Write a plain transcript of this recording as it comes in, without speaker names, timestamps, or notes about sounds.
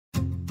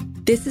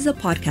This is a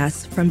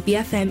podcast from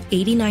BFM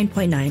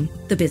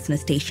 89.9, the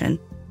business station.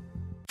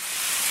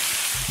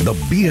 The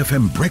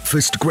BFM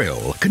Breakfast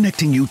Grill,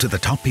 connecting you to the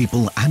top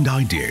people and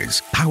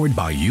ideas. Powered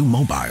by U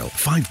Mobile,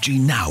 5G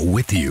now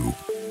with you.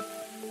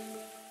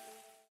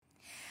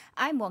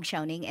 I'm Wong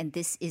Xiaoning, and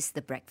this is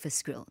The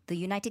Breakfast Grill. The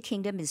United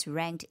Kingdom is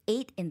ranked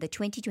 8th in the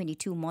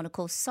 2022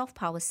 Monocle Soft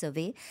Power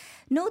Survey,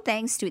 no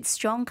thanks to its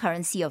strong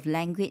currency of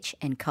language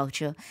and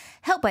culture,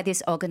 helped by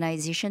this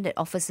organisation that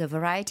offers a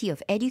variety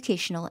of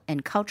educational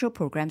and cultural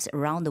programs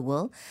around the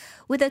world,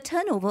 with a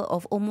turnover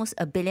of almost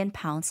 £1 billion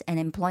and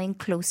employing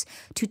close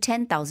to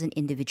 10,000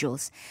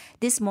 individuals.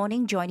 This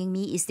morning, joining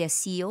me is their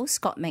CEO,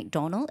 Scott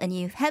McDonald, and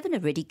you haven't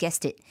already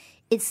guessed it,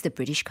 it's the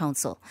British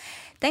Council.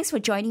 Thanks for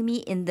joining me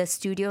in the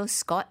studio,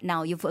 Scott.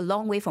 Now, you're a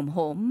long way from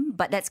home,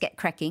 but let's get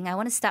cracking. I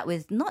want to start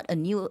with not a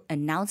new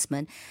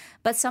announcement,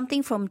 but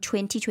something from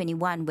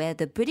 2021 where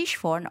the British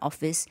Foreign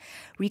Office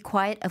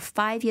required a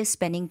 5-year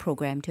spending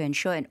program to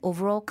ensure an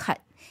overall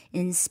cut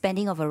in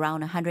spending of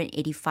around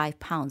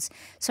 £185.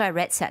 So I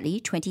read,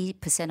 sadly,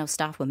 20% of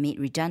staff were made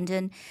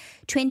redundant,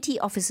 20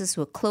 offices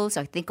were closed,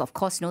 I think, of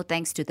course, no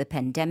thanks to the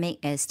pandemic,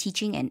 as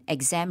teaching and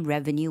exam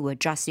revenue were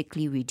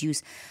drastically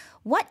reduced.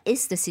 What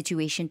is the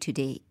situation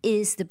today?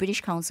 Is the British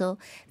Council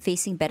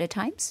facing better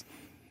times?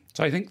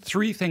 So I think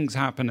three things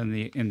happen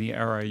in the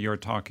era you're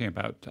talking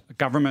about.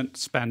 Government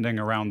spending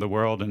around the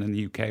world and in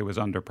the UK was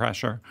under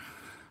pressure.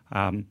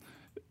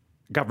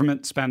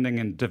 Government spending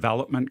in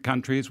development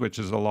countries, which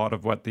is a lot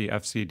of what the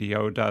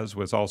FCDO does,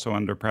 was also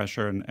under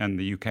pressure. And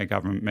the UK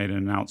government made an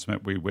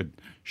announcement we would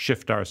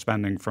shift our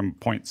spending from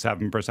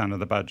 0.7% of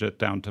the budget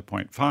down to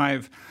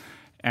 0.5%.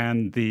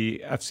 And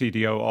the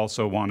FCDO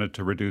also wanted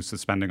to reduce the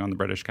spending on the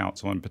British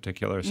Council in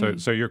particular.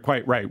 So you're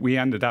quite right. We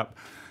ended up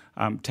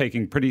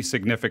taking pretty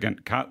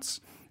significant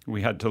cuts.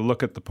 We had to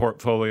look at the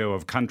portfolio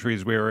of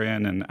countries we were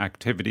in and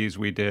activities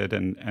we did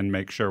and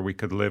make sure we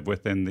could live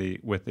within the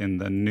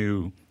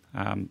new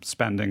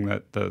spending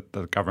that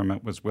the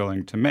government was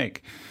willing to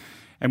make.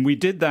 And we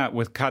did that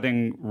with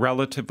cutting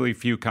relatively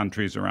few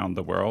countries around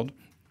the world.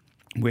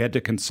 We had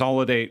to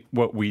consolidate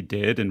what we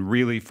did and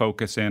really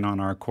focus in on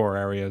our core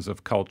areas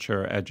of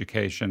culture,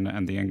 education,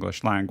 and the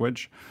English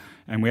language.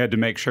 And we had to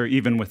make sure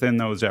even within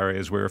those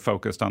areas we were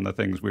focused on the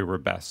things we were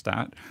best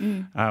at.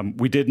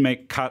 We did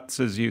make cuts,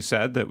 as you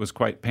said, that was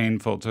quite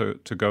painful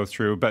to go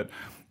through. But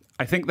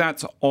I think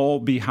that's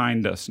all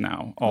behind us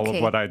now, all of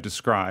what I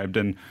described.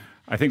 And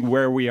I think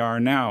where we are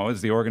now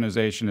is the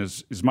organization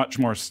is much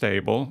more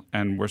stable,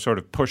 and we're sort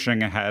of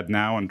pushing ahead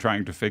now and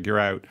trying to figure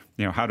out,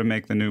 how to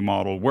make the new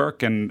model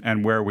work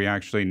and where we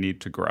actually need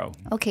to grow.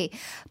 Okay,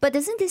 but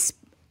doesn't this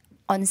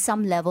on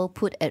some level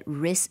put at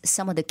risk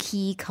some of the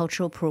key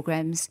cultural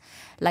programs,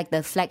 like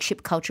the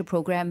flagship culture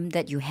program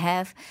that you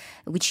have,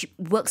 which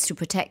works to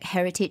protect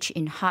heritage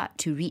in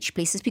hard-to-reach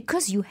places,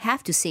 because you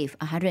have to save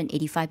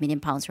 £185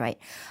 million, right,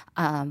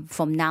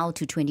 from now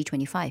to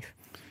 2025?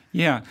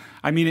 Yeah,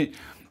 I mean,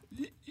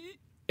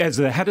 as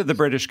the head of the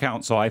British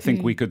Council, I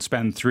think we could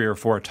spend 3 or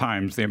 4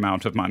 times the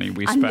amount of money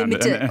we spend.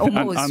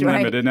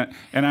 Unlimited, right?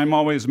 And I'm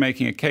always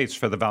making a case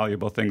for the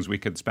valuable things we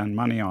could spend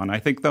money on. I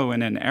think, though,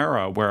 in an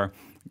era where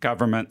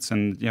governments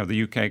and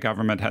the UK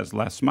government has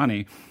less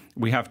money,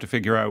 we have to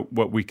figure out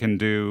what we can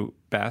do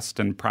best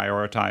and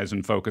prioritize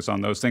and focus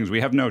on those things.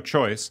 We have no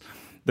choice.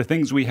 The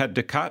things we had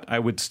to cut, I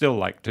would still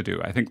like to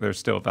do. I think they're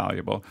still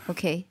valuable.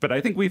 Okay. But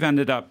I think we've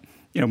ended up,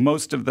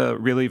 most of the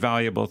really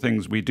valuable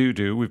things we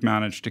do, we've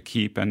managed to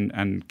keep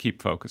and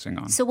keep focusing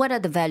on. So what are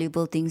the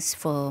valuable things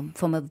from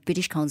a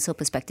British Council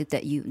perspective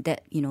that you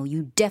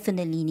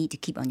definitely need to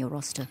keep on your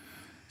roster?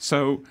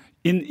 So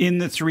in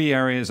the 3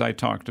 areas I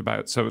talked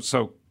about,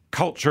 so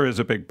culture is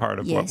a big part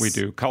of what we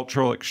do.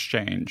 Cultural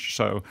exchange,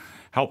 so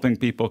helping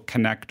people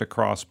connect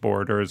across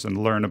borders and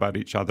learn about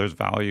each other's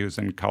values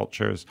and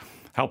cultures,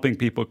 helping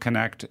people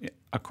connect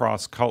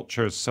across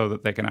cultures so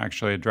that they can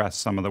actually address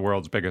some of the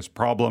world's biggest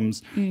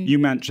problems. You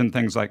mentioned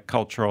things like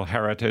cultural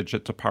heritage.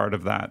 It's a part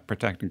of that,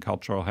 protecting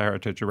cultural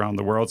heritage around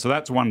the world. So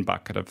that's one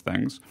bucket of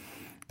things.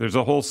 There's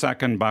a whole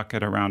second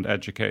bucket around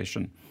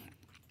education.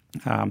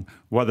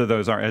 Whether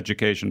those are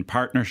education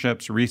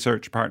partnerships,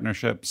 research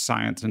partnerships,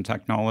 science and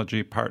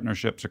technology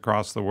partnerships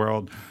across the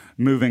world,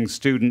 moving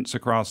students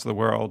across the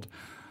world,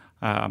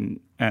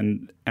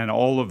 and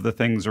all of the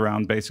things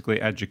around basically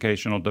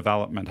educational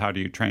development. How do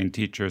you train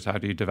teachers? How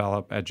do you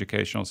develop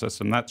educational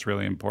system? That's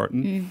really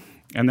important.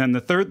 And then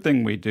the third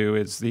thing we do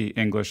is the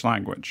English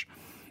language.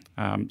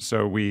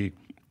 So we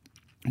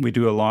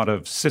do a lot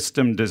of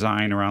system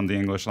design around the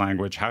English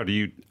language. How do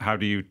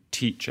you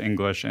teach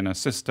English in a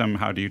system?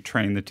 How do you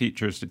train the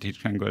teachers to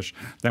teach English?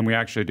 Then we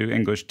actually do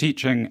English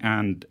teaching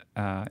and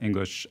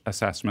English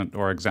assessment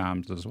or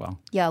exams as well.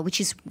 Yeah, which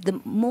is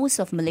most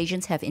of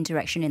Malaysians have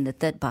interaction in the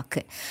third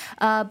bucket.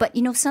 But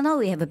somehow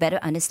we have a better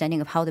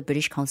understanding of how the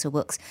British Council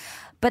works.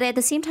 But at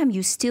the same time,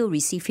 you still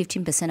receive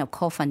 15% of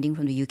core funding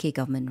from the UK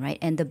government, right?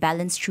 And the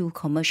balance through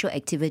commercial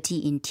activity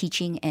in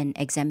teaching and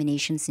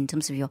examinations in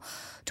terms of your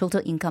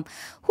total income.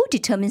 Who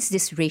determines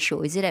this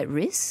ratio? Is it at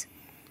risk?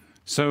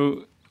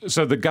 So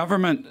So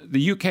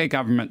the UK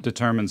government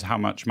determines how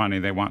much money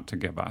they want to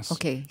give us.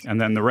 Okay.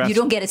 And then the rest. You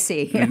don't get a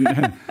say.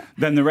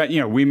 Then the rest,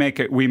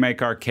 we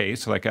make our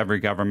case like every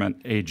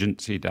government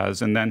agency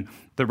does, and then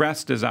the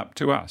rest is up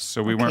to us.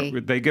 So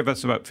they give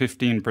us about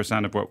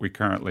 15% of what we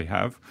currently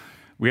have.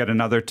 We had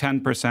another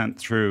 10%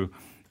 through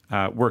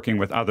working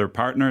with other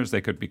partners.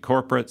 They could be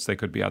corporates, they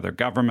could be other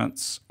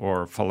governments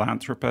or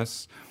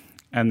philanthropists.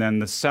 And then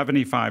the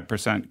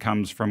 75%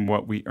 comes from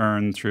what we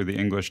earn through the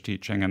English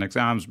teaching and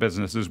exams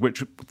businesses,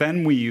 which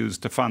then we use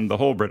to fund the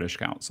whole British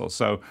Council.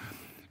 So,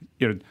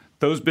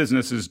 those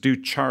businesses do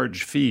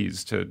charge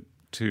fees to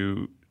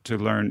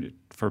learn,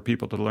 for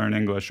people to learn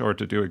English or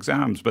to do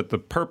exams. But the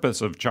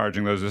purpose of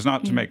charging those is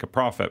not to make a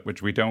profit,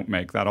 which we don't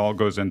make. That all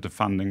goes into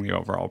funding the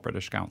overall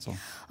British Council.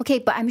 Okay,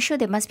 but I'm sure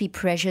there must be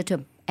pressure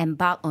to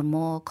embark on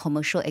more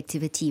commercial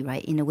activity,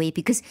 right, in a way,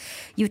 because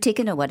you've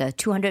taken a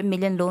 200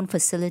 million loan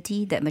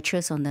facility that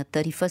matures on the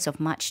 31st of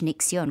March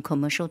next year on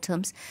commercial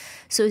terms.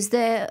 So is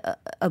there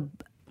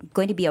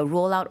going to be a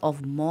rollout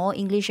of more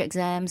English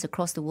exams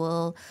across the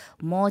world,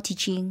 more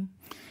teaching?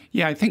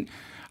 Yeah,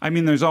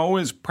 there's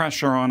always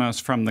pressure on us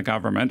from the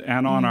government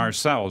and on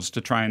ourselves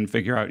to try and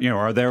figure out,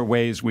 are there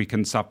ways we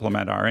can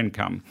supplement our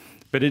income?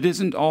 But it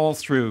isn't all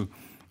through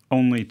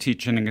only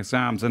teaching and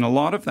exams. And a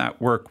lot of that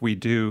work we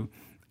do,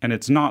 and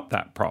it's not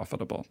that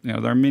profitable.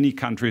 There are many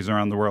countries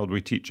around the world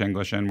we teach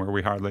English in where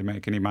we hardly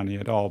make any money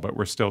at all, but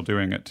we're still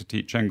doing it to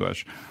teach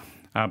English.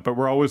 But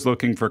we're always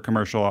looking for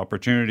commercial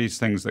opportunities,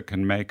 things that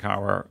can make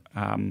our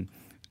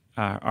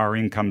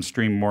income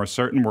stream more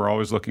certain. We're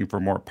always looking for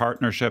more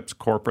partnerships,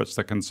 corporates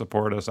that can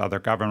support us, other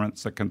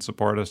governments that can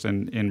support us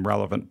in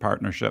relevant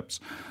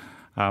partnerships.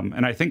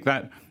 And I think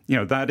that,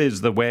 that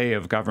is the way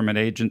of government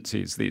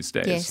agencies these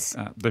days. Yes.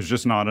 There's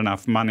just not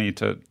enough money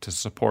to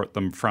support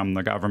them from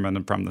the government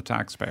and from the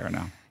taxpayer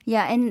now.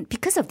 Yeah, and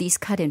because of these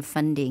cut in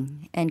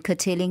funding and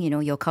curtailing,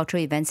 your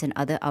cultural events and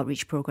other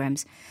outreach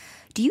programs,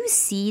 do you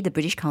see the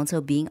British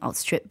Council being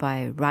outstripped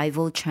by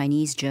rival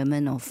Chinese,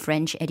 German or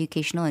French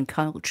educational and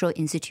cultural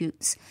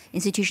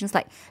institutions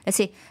like, let's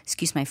say,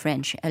 excuse my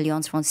French,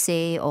 Alliance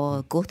Française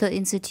or Goethe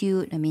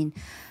Institute?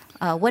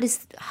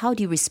 How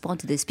do you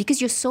respond to this?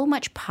 Because you're so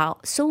much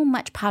part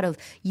of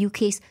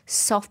UK's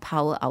soft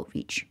power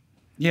outreach.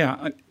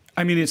 Yeah,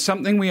 it's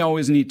something we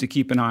always need to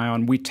keep an eye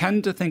on. We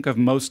tend to think of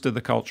most of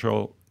the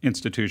cultural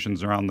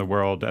institutions around the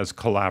world as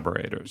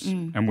collaborators,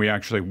 and we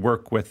actually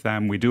work with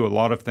them. We do a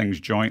lot of things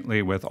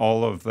jointly with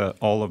all of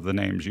the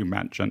names you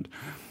mentioned,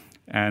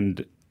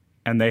 and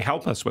they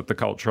help us with the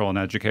cultural and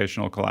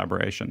educational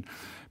collaboration.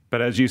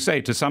 But as you say,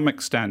 to some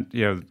extent,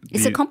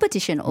 it's a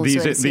competition also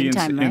at the same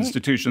time, right?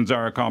 Institutions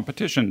are a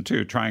competition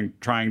too,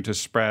 trying to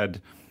spread,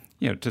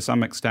 to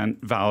some extent,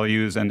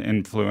 values and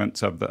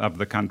influence of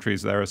the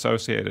countries they're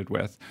associated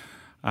with.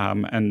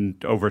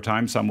 And over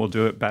time, some will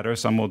do it better,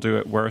 some will do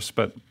it worse,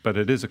 but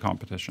it is a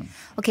competition.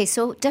 Okay,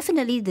 so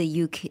definitely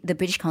the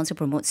British Council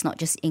promotes not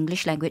just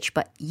English language,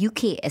 but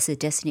UK as a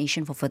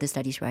destination for further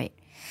studies, right?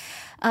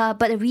 But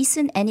there's a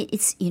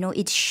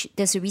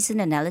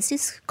recent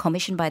analysis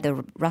commissioned by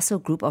the Russell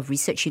Group of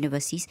Research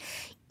Universities.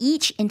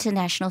 Each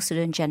international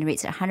student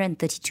generates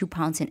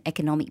 £132 in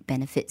economic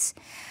benefits.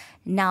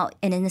 Now,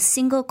 and in a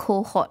single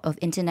cohort of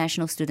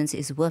international students,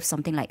 is worth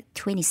something like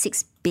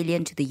 26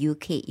 billion to the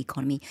UK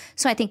economy.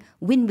 So I think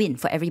win-win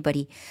for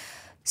everybody.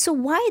 So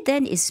why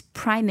then is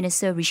Prime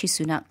Minister Rishi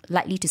Sunak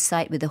likely to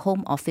side with the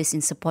Home Office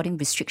in supporting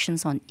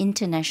restrictions on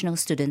international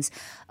students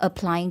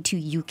applying to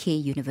UK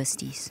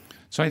universities?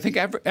 So I think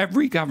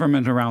every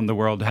government around the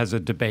world has a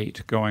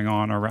debate going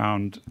on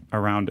around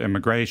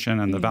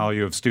immigration and the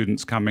value of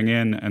students coming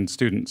in and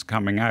students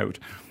coming out.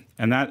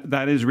 And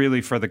that is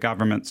really for the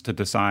governments to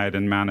decide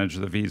and manage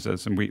the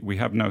visas. And we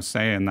have no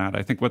say in that.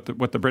 I think what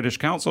the British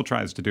Council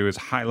tries to do is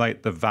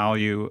highlight the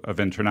value of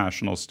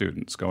international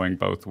students going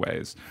both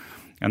ways.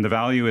 And the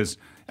value is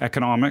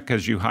economic,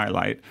 as you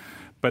highlight,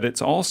 but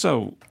it's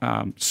also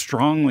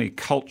strongly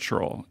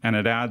cultural, and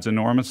it adds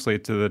enormously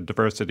to the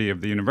diversity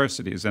of the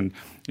universities. And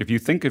if you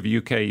think of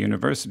UK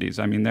universities,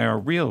 they are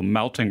real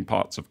melting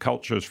pots of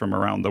cultures from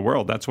around the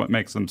world. That's what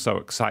makes them so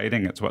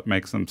exciting. It's what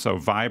makes them so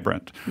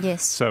vibrant.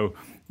 Yes. So,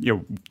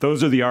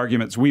 those are the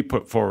arguments we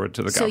put forward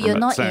to the government. So you're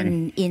not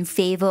in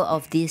favor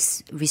of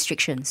these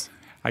restrictions?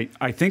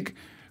 I think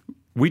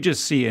we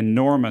just see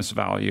enormous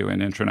value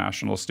in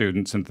international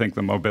students and think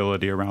the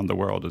mobility around the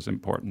world is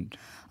important.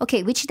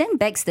 Okay, which then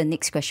begs the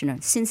next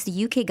question. Since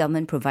the UK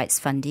government provides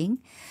funding,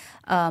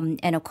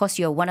 and of course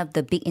you're one of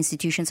the big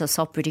institutions of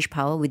soft British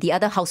power with the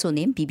other household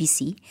name,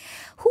 BBC,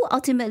 who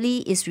ultimately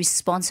is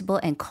responsible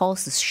and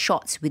calls the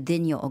shots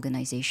within your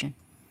organisation?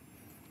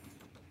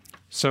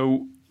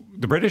 So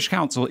the British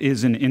Council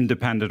is an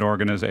independent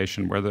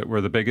organisation.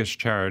 We're the biggest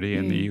charity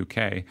in the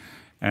UK.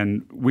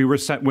 And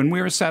when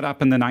we were set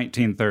up in the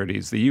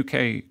 1930s, the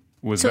UK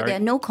was So there are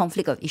no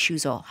conflict of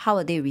issues, or how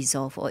are they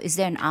resolved? Or is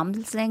there an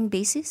arm's length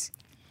basis?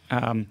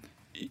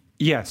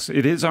 Yes,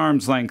 it is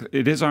arm's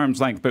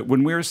length. But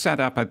when we were set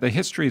up, the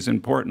history is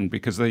important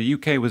because the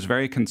UK was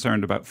very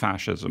concerned about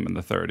fascism in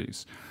the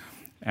 30s.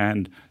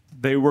 And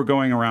they were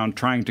going around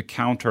trying to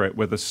counter it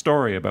with a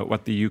story about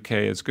what the UK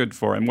is good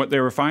for. And what they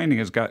were finding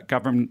is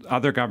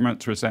other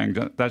governments were saying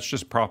that's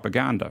just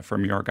propaganda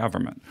from your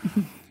government.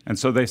 And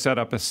so they set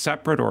up a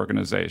separate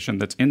organization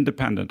that's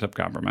independent of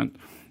government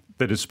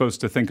that is supposed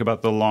to think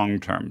about the long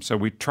term. So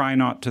we try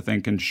not to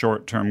think in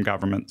short-term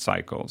government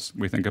cycles.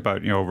 We think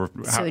about,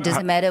 So it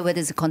doesn't matter whether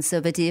it's a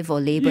Conservative or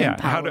Labour in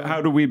power.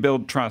 How do we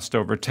build trust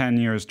over 10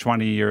 years,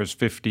 20 years,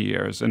 50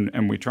 years?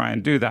 And we try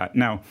and do that.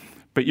 Now,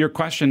 but your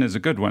question is a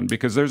good one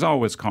because there's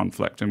always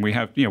conflict. And we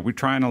have, we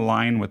try and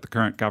align with the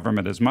current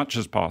government as much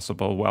as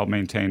possible while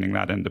maintaining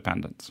that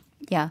independence.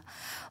 Yeah.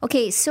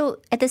 Okay, so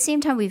at the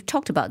same time, we've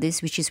talked about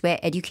this, which is where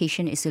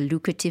education is a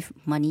lucrative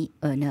money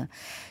earner.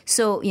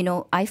 So,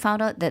 I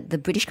found out that the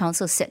British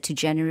Council is set to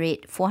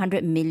generate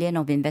 400 million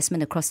of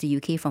investment across the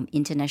UK from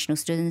international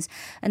students,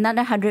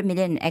 another 100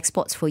 million in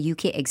exports for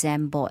UK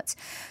exam boards.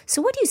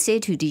 So what do you say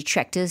to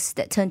detractors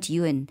that turn to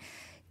you and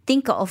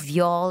think of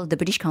the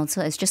British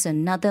Council, as just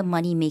another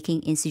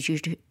money-making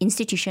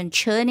institution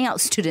churning out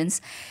students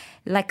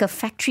like a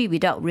factory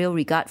without real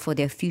regard for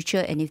their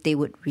future, and if they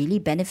would really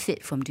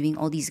benefit from doing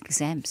all these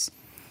exams?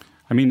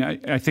 I mean,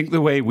 I think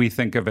the way we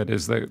think of it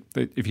is that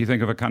if you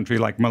think of a country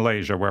like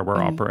Malaysia where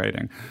we're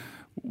operating,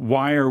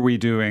 why are we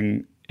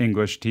doing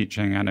English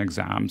teaching and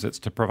exams? It's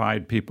to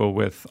provide people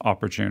with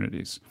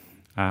opportunities.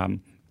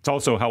 It's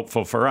also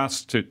helpful for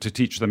us to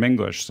teach them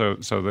English, so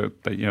that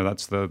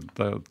that's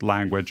the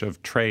language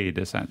of trade,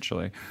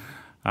 essentially.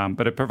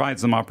 But it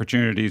provides them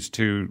opportunities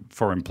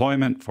for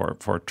employment,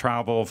 for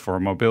travel, for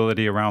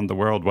mobility around the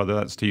world, whether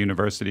that's to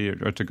university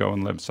or to go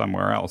and live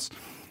somewhere else.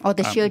 Or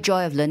the sheer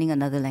joy of learning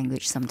another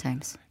language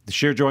sometimes. The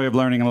sheer joy of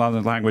learning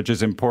another language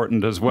is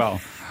important as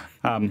well.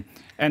 And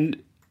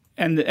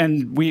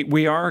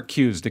we are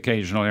accused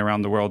occasionally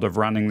around the world of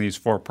running these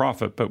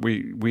for-profit, but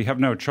we have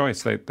no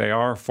choice. They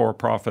are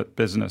for-profit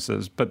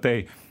businesses. But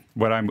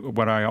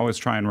what I always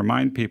try and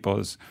remind people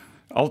is,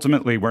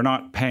 ultimately, we're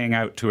not paying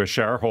out to a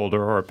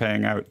shareholder or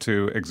paying out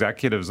to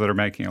executives that are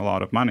making a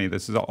lot of money.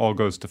 This all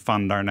goes to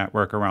fund our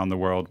network around the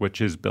world,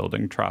 which is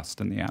building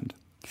trust in the end.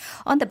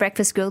 On the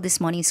Breakfast Grill this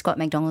morning, Scott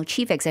McDonald,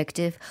 Chief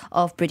Executive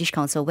of British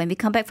Council. When we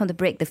come back from the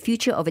break, the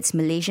future of its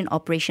Malaysian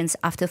operations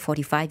after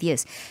 45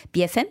 years.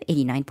 BFM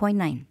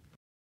 89.9.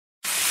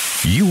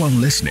 You are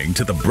listening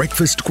to The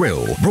Breakfast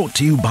Grill, brought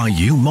to you by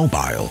U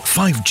Mobile.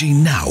 5G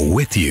now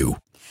with you.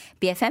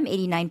 BFM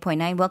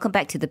 89.9. Welcome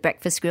back to the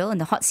Breakfast Grill. And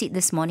the hot seat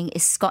this morning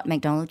is Scott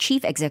McDonald,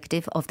 Chief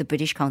Executive of the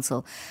British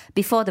Council.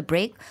 Before the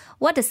break,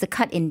 what does the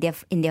cut in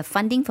their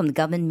funding from the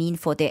government mean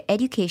for their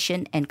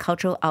education and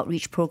cultural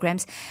outreach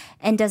programs?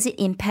 And does it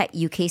impact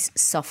UK's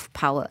soft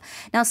power?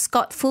 Now,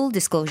 Scott, full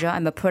disclosure,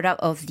 I'm a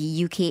product of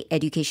the UK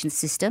education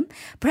system.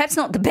 Perhaps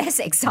not the best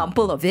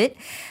example of it,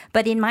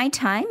 but in my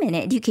time, an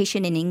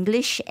education in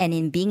English and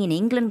in being in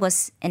England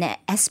was an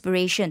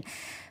aspiration.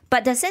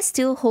 But does that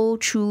still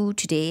hold true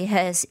today?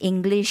 Has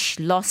English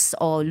lost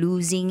or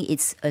losing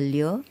its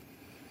allure?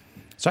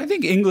 So I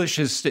think English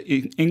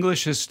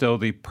is still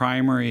the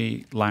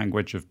primary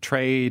language of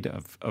trade,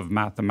 of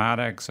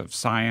mathematics, of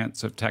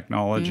science, of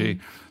technology.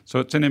 So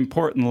it's an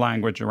important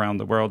language around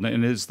the world,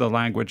 and it is the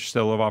language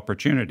still of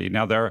opportunity.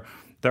 Now, there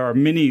are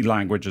many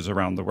languages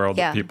around the world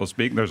that people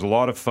speak. There's a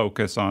lot of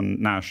focus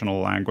on national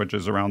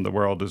languages around the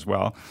world as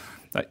well.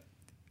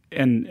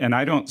 And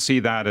I don't see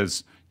that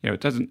as,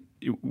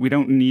 we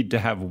don't need to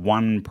have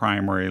one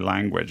primary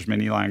language.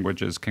 Many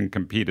languages can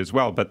compete as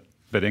well, but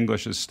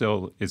English is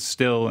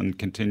still and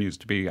continues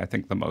to be, I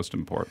think, the most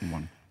important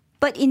one.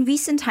 But in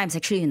recent times,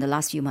 actually in the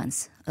last few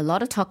months, a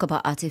lot of talk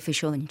about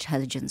artificial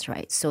intelligence,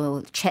 right?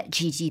 So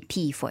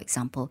ChatGPT, for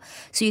example.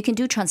 So you can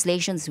do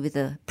translations with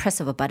the press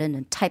of a button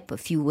and type a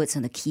few words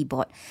on the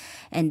keyboard,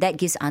 and that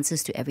gives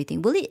answers to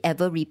everything. Will it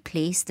ever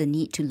replace the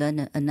need to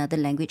learn another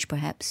language,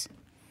 perhaps?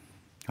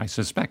 I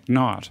suspect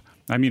not.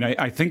 I mean,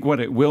 I think what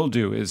it will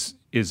do is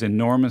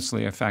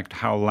enormously affect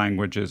how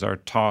languages are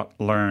taught,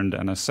 learned,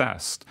 and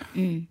assessed.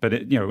 But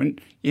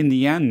in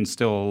the end,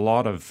 still a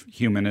lot of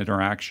human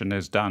interaction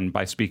is done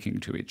by speaking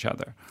to each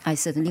other. I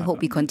certainly hope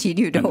we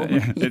continue, though.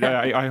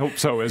 I hope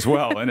so as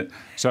well. And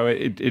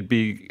it'd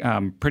be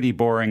pretty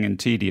boring and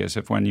tedious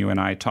if when you and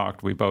I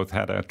talked, we both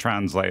had a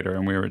translator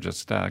and we were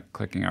just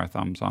clicking our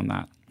thumbs on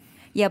that.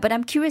 Yeah, but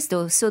I'm curious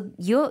though. So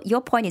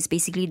your point is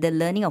basically the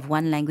learning of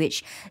one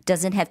language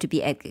doesn't have to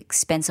be at the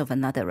expense of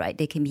another, right?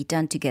 They can be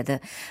done together.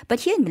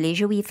 But here in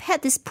Malaysia, we've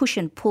had this push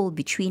and pull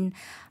between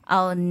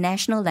our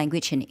national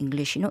language and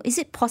English. Is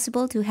it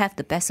possible to have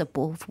the best of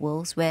both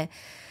worlds where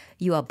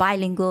you are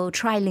bilingual,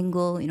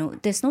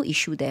 trilingual? There's no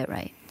issue there,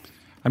 right?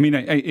 I mean,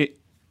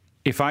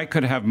 if I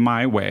could have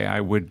my way,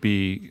 I would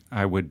be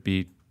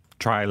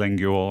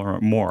trilingual or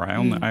more.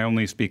 I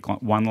only speak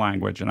one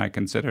language, and I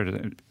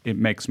consider it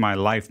makes my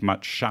life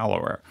much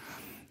shallower.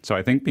 So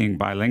I think being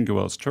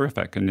bilingual is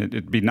terrific, and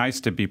it'd be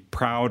nice to be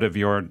proud of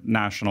your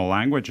national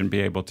language and be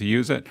able to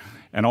use it,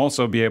 and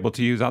also be able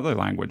to use other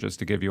languages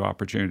to give you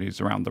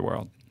opportunities around the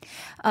world.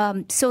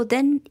 So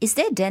then, is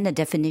there then a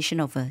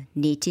definition of a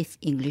native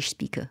English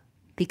speaker?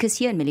 Because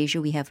here in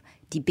Malaysia, we have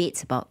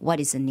debates about what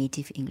is a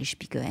native English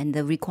speaker and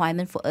the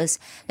requirement for us,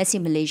 let's say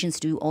Malaysians,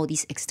 do all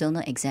these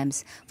external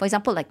exams. For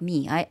example, like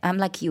me, I'm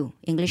like you.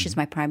 English is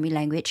my primary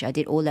language. I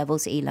did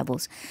O-levels,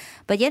 A-levels.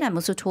 But yet I'm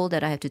also told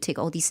that I have to take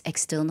all these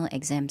external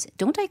exams.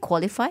 Don't I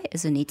qualify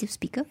as a native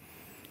speaker?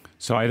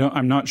 So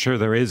I'm not sure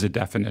there is a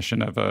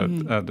definition of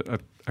a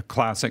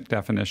classic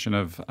definition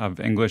of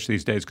English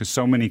these days, because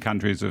so many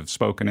countries have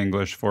spoken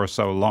English for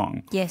so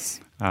long. Yes.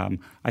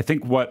 I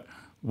think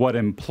what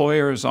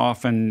employers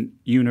often,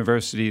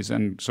 universities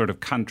and sort of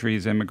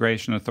countries,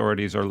 immigration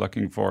authorities are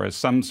looking for is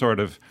some sort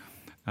of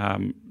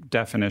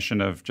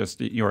definition of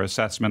just your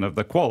assessment of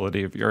the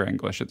quality of your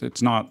English.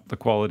 It's not the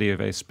quality of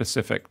a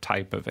specific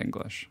type of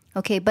English.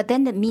 Okay, but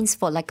then that means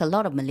for like a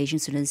lot of Malaysian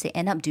students, they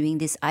end up doing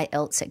these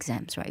IELTS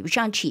exams, right? Which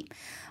aren't cheap.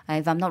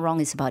 If I'm not wrong,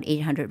 it's about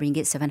 800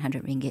 ringgit,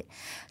 700 ringgit.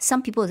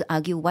 Some people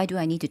argue, why do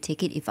I need to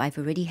take it if I've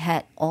already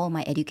had all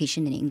my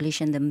education in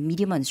English and the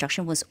medium of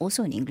instruction was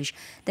also in English?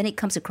 Then it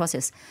comes across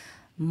as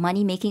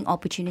money-making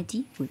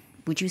opportunity.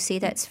 Would you say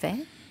that's fair?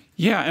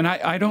 Yeah, and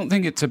I don't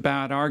think it's a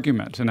bad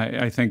argument. And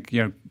I think,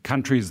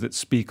 countries that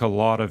speak a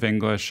lot of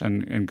English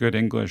and good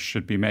English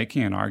should be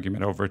making an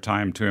argument over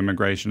time to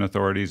immigration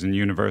authorities and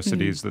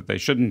universities that they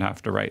shouldn't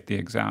have to write the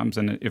exams.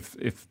 And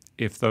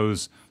if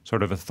those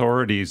sort of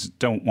authorities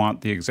don't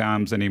want the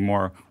exams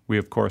anymore, we,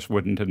 of course,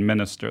 wouldn't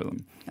administer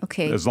them.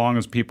 Okay. As long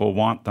as people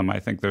want them, I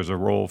think there's a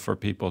role for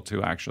people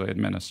to actually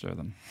administer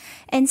them.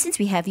 And since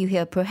we have you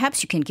here,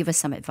 perhaps you can give us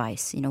some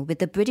advice. With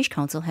the British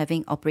Council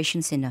having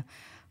operations in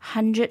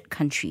 100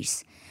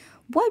 countries,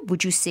 what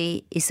would you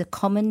say is the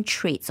common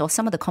traits or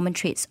some of the common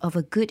traits of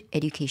a good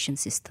education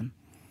system?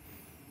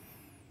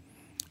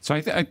 So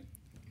I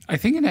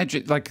think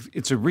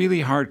it's a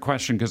really hard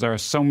question because there are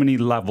so many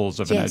levels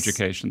of an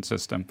education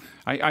system.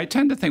 I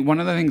tend to think one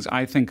of the things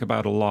I think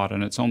about a lot,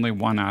 and it's only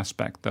one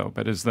aspect though,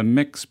 but is the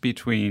mix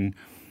between,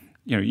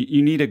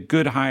 you need a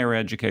good higher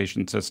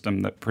education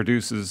system that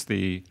produces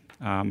the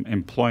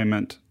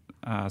employment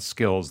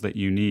skills that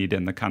you need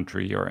in the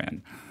country you're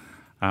in.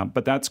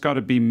 But that's got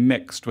to be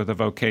mixed with a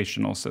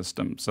vocational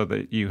system so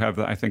that you have,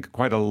 I think,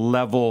 quite a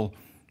level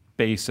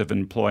base of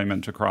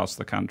employment across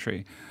the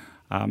country.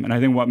 And I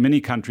think what many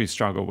countries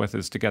struggle with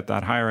is to get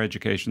that higher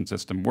education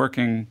system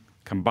working,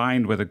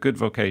 combined with a good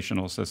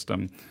vocational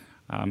system,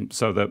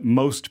 so that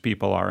most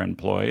people are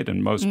employed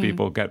and most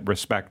people get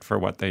respect for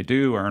what they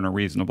do, earn a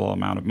reasonable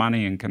amount of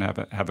money, and can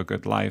have a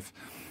good life.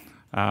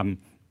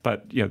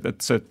 But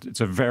it's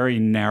a very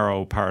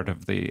narrow part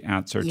of the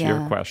answer to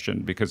your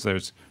question, because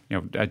there's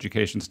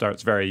education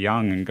starts very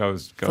young and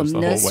goes from the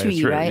nursery, whole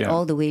way through, right,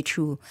 all the way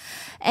through.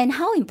 And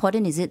how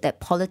important is it that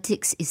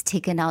politics is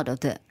taken out of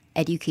the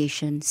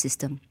education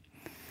system?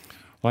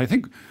 Well, I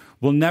think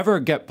we'll never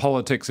get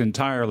politics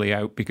entirely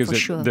out because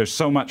there's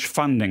so much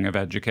funding of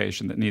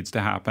education that needs to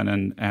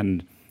happen,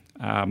 and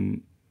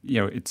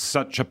it's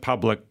such a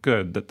public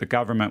good that the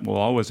government will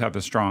always have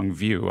a strong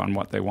view on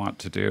what they want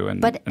to do.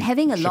 But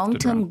having a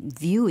long-term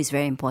view is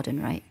very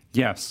important, right?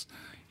 Yes.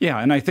 Yeah,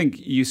 and I think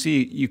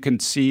you can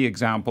see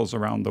examples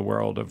around the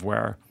world of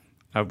where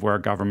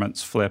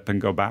governments flip and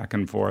go back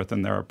and forth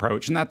in their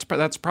approach, and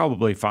that's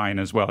probably fine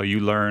as well. You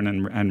learn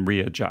and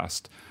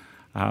readjust.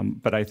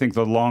 But I think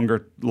the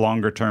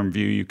longer term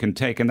view you can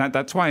take, and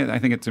that's why I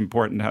think it's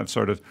important to have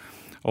sort of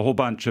a whole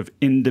bunch of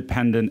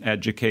independent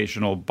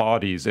educational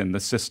bodies in the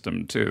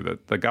system too.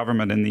 That the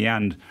government, in the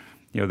end,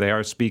 they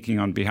are speaking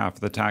on behalf of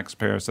the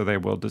taxpayer, so they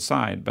will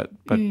decide. But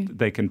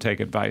they can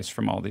take advice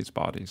from all these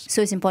bodies.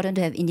 So it's important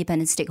to have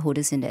independent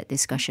stakeholders in that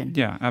discussion.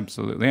 Yeah,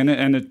 absolutely,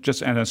 and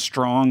a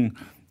strong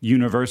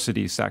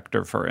university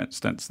sector, for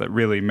instance, that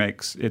really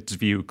makes its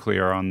view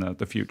clear on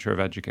the future of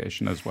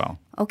education as well.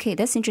 Okay,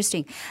 that's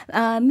interesting.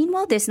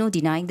 Meanwhile, there's no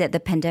denying that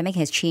the pandemic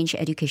has changed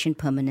education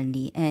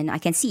permanently. And I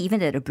can see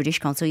even at the British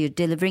Council, you're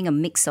delivering a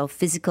mix of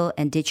physical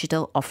and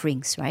digital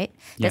offerings, right?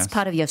 That's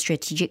part of your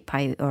strategic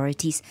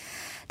priorities.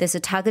 There's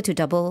a target to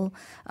double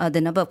the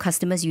number of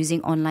customers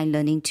using online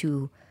learning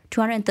to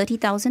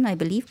 230,000, I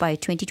believe, by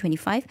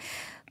 2025.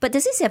 But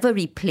does this ever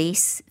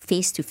replace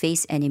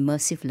face-to-face and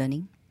immersive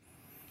learning?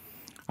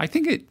 I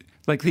think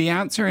the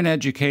answer in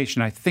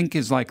education, I think,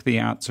 is like the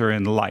answer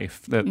in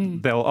life, that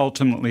they'll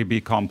ultimately be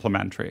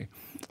complementary.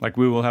 Like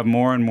we will have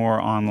more and more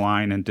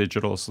online and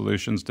digital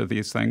solutions to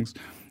these things.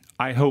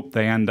 I hope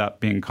they end up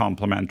being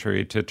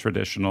complementary to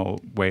traditional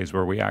ways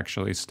where we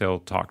actually still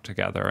talk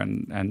together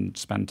and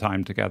spend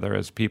time together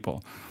as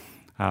people.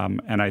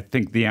 And I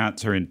think the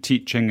answer in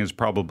teaching is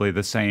probably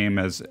the same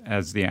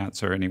as the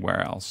answer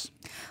anywhere else.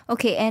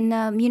 Okay, and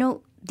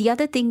the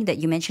other thing that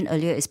you mentioned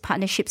earlier is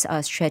partnerships are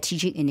a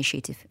strategic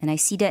initiative, and I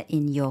see that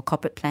in your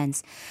corporate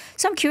plans.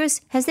 So I'm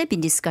curious, has there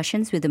been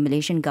discussions with the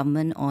Malaysian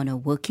government on a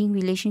working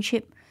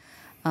relationship?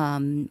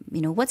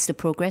 What's the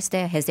progress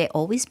there? Has there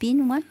always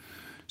been one?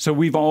 So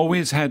we've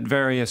always had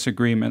various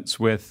agreements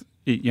with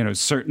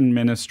certain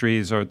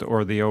ministries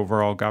or the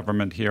overall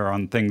government here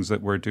on things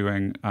that we're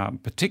doing,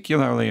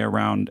 particularly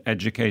around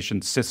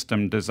education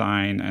system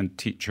design and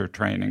teacher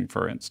training,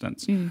 for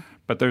instance.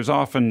 But there's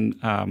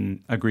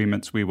often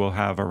agreements we will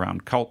have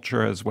around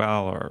culture as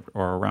well,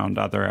 or around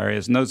other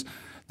areas. And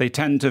they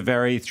tend to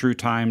vary through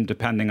time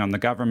depending on the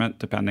government,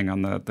 depending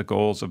on the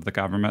goals of the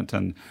government.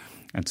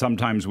 And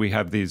sometimes we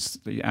have the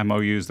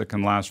MOUs that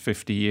can last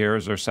 50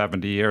 years or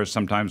 70 years.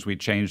 Sometimes we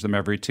change them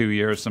every 2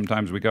 years.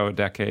 Sometimes we go a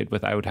decade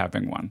without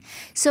having one.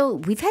 So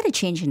we've had a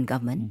change in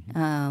government.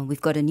 We've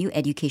got a new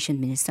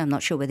education minister. I'm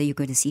not sure whether you're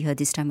going to see her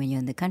this time when you're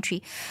in the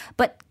country.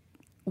 But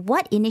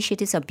what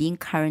initiatives are being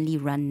currently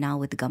run now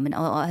with the government, or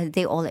are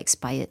they all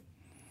expired?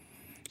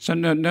 So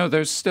no,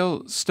 there's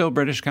still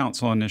British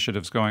Council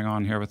initiatives going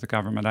on here with the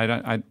government.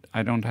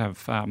 I don't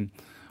have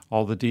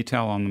all the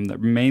detail on them. They're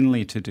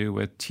mainly to do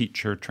with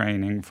teacher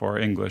training for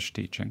English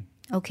teaching.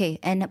 Okay,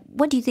 and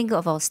what do you think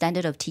of our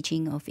standard of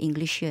teaching of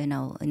English here in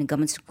the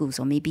government schools?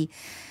 Or maybe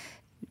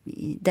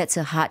that's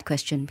a hard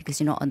question because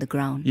you're not on the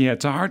ground. Yeah,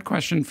 it's a hard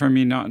question for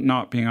me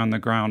not being on the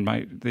ground.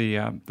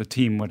 The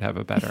team would have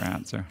a better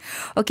answer.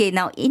 Okay,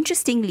 now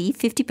interestingly,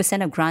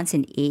 50% of grants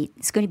in aid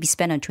is going to be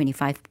spent on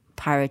 25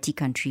 priority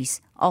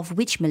countries, of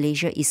which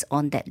Malaysia is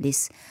on that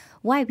list.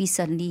 Why are we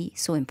suddenly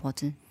so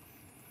important?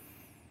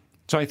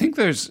 So I think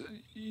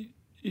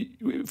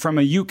from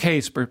a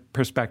UK's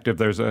perspective,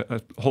 there's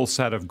a whole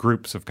set of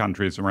groups of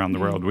countries around the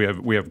world.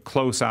 We have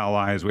close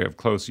allies, we have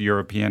close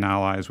European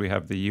allies, we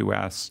have the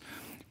US,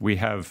 we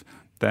have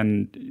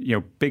then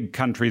big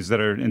countries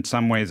that are in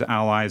some ways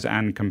allies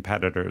and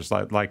competitors,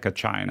 like a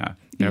China.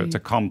 It's a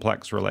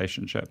complex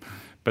relationship.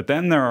 But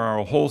then there are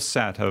a whole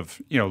set of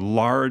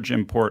large,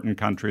 important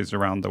countries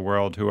around the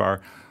world who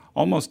are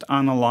almost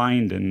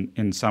unaligned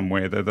in some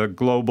way. They're the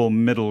global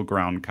middle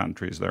ground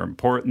countries. They're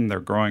important,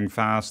 they're growing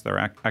fast, they're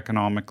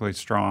economically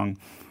strong.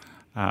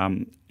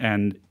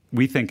 And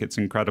we think it's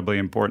incredibly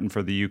important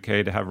for the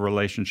UK to have a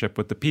relationship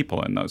with the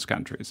people in those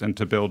countries and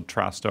to build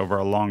trust over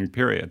a long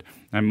period.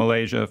 And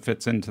Malaysia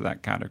fits into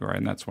that category,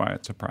 and that's why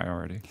it's a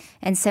priority.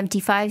 And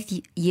 75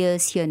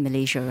 years here in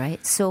Malaysia,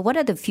 right? So what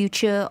are the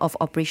future of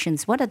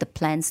operations? What are the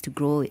plans to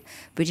grow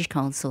British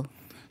Council?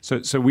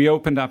 So we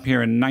opened up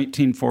here in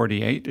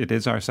 1948. It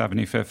is our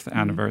 75th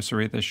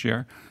anniversary this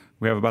year.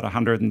 We have about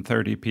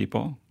 130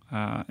 people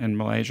in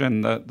Malaysia,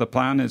 and the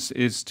plan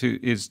is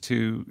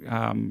to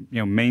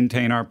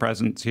maintain our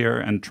presence here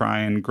and try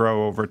and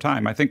grow over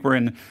time. I think we're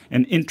in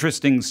an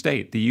interesting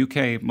state. The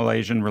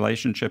UK-Malaysian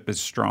relationship is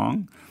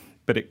strong,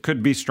 but it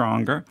could be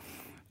stronger.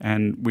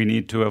 And we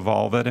need to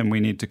evolve it, and we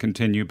need to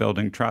continue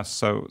building trust.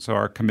 So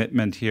our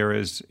commitment here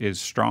is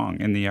strong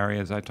in the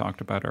areas I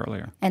talked about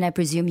earlier. And I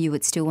presume you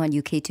would still want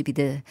UK to be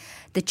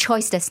the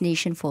choice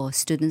destination for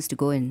students to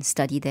go and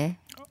study there?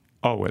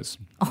 Always.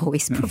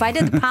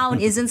 Provided the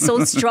pound isn't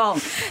so strong.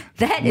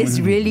 That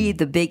is really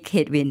the big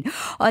headwind.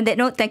 On that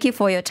note, thank you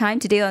for your time.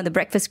 Today on The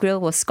Breakfast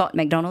Grill was Scott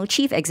McDonald,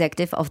 Chief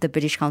Executive of the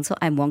British Council.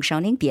 I'm Wong Shao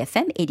Ning,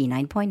 BFM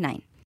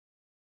 89.9.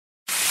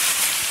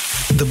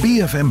 The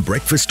BFM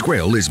Breakfast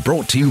Grill is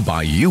brought to you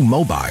by U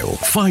Mobile.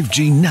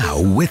 5G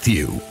now with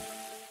you.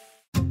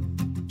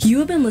 You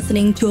have been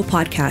listening to a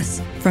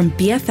podcast from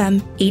BFM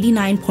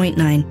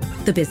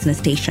 89.9, the business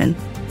station.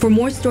 For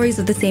more stories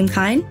of the same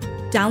kind,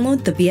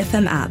 download the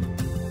BFM app.